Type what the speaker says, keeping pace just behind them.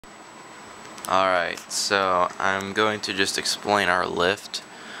Alright, so I'm going to just explain our lift.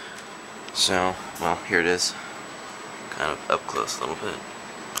 So, well, here it is. Kind of up close a little bit.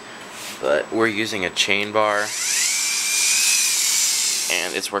 But we're using a chain bar,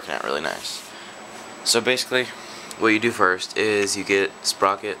 and it's working out really nice. So basically, what you do first is you get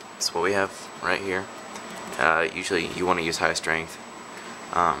sprocket. That's what we have right here. Usually you want to use high strength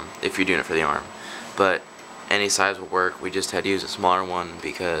if you're doing it for the arm. But any size will work. We just had to use a smaller one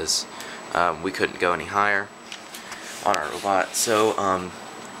because we couldn't go any higher on our robot. So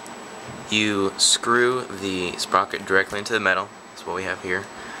you screw the sprocket directly into the metal. That's what we have here.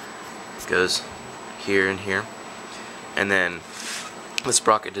 It goes here and here. And then the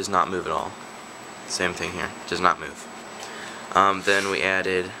sprocket does not move at all. Same thing here, does not move. Then we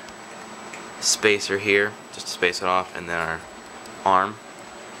added spacer here, just to space it off, and then our arm,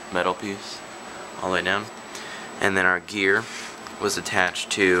 metal piece, all the way down. And then our gear was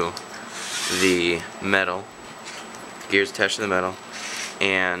attached to the metal. Gear's attached to the metal,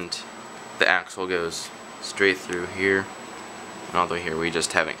 and the axle goes straight through here and all the way here. We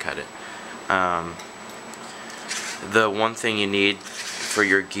just haven't cut it. The one thing you need for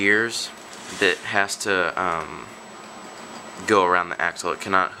your gears that has to go around the axle, it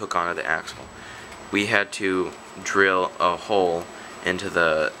cannot hook onto the axle. We had to drill a hole into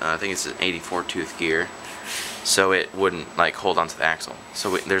the, I think it's an 84 tooth gear, so it wouldn't like hold onto the axle.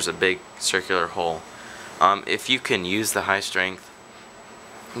 So there's a big circular hole. If you can use the high strength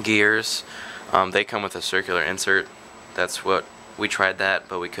gears, they come with a circular insert. That's what we tried that,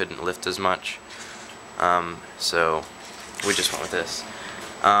 but we couldn't lift as much, so we just went with this.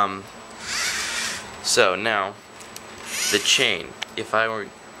 So now the chain,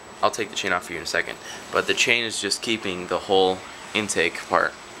 I'll take the chain off for you in a second, but the chain is just keeping the whole intake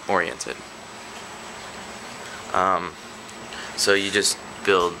part oriented. So you just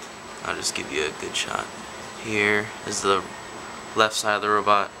build, I'll just give you a good shot. Here is the left side of the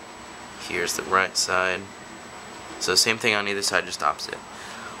robot, here's the right side. So same thing on either side, just opposite.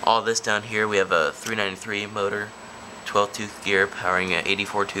 All this down here, we have a 393 motor, 12 tooth gear powering an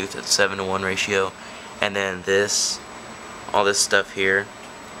 84 tooth at 7:1 ratio, and then this, all this stuff here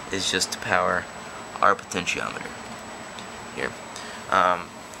is just to power our potentiometer here.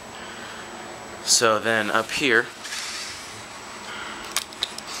 So then up here,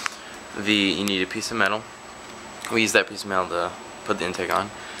 you need a piece of metal. We use that piece of metal to put the intake on,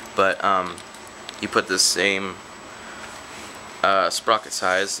 but you put the same sprocket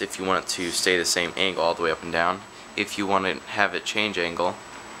size if you want it to stay the same angle all the way up and down. If you want to have it change angle,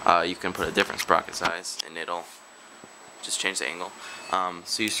 you can put a different sprocket size and it'll just change the angle.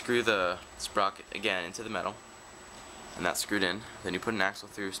 So you screw the sprocket again into the metal, and that's screwed in. Then you put an axle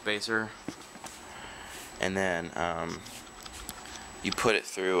through spacer, and then you put it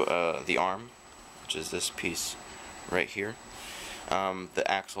through the arm, which is this piece right here. The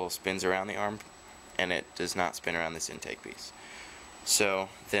axle spins around the arm, and it does not spin around this intake piece. So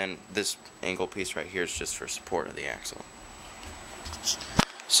then this angle piece right here is just for support of the axle.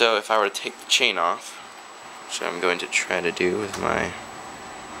 So if I were to take the chain off, which I'm going to try to do with my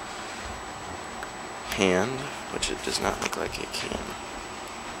hand, which it does not look like it can.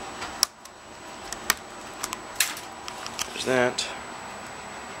 There's that.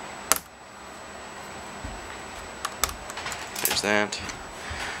 There's that.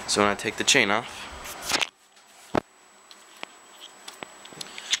 So when I take the chain off,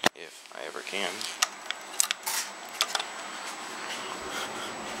 if I ever can,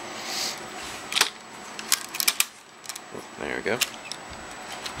 there we go.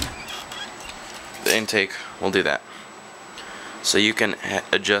 The intake will do that. So you can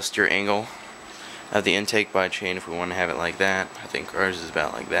adjust your angle of the intake by chain if we want to have it like that. I think ours is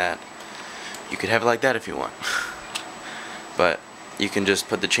about like that. You could have it like that if you want. But you can just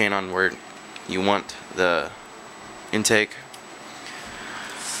put the chain on where you want the intake.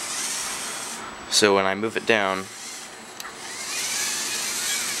 So when I move it down,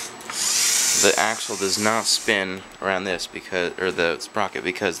 the axle does not spin around this or the sprocket,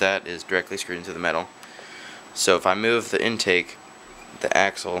 because that is directly screwed into the metal. So if I move the intake, the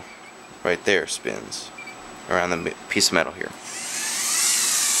axle right there spins around the piece of metal here.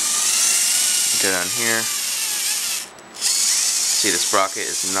 Go down here. See, the sprocket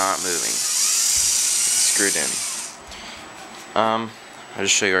is not moving. It's screwed in. I'll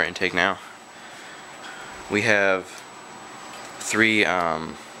just show you our intake now. We have 3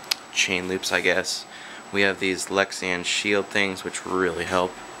 chain loops, I guess. We have these Lexan shield things, which really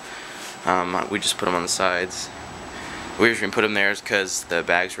help. We just put them on the sides. The reason we put them there is because the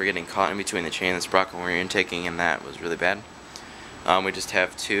bags were getting caught in between the chain and the sprocket when we were intaking, and that was really bad. We just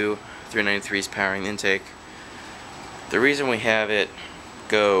have two 393s powering the intake. The reason we have it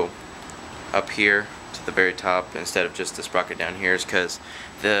go up here to the very top instead of just the sprocket down here is because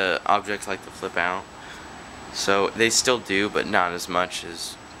the objects like to flip out. So they still do, but not as much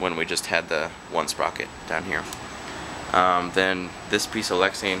as when we just had the one sprocket down here. Then this piece of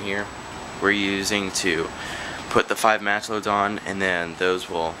Lexan here we're using to put the 5 match loads on, and then those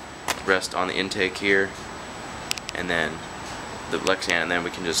will rest on the intake here, and then the Lexan, and then we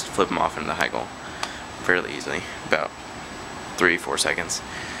can just flip them off into the high goal fairly easily, about 3-4 seconds.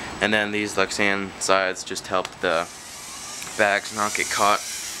 And then these Lexan sides just help the bags not get caught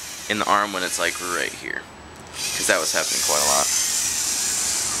in the arm when it's like right here, because that was happening quite a lot.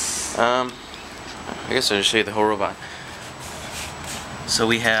 I guess I'll just show you the whole robot. So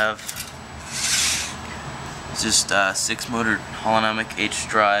we have just 6-motor holonomic H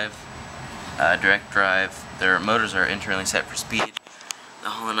drive, direct drive. Their motors are internally set for speed. The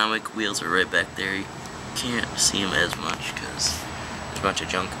holonomic wheels are right back there. You can't see them as much because there's a bunch of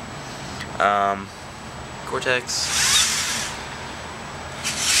junk. Cortex.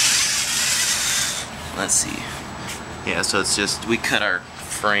 Let's see. Yeah, so it's just, we cut our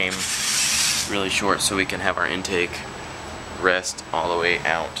frame really short so we can have our intake rest all the way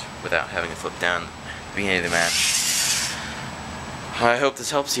out without having to flip down at the beginning of the match. I hope this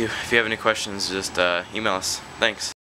helps you. If you have any questions, just email us. Thanks.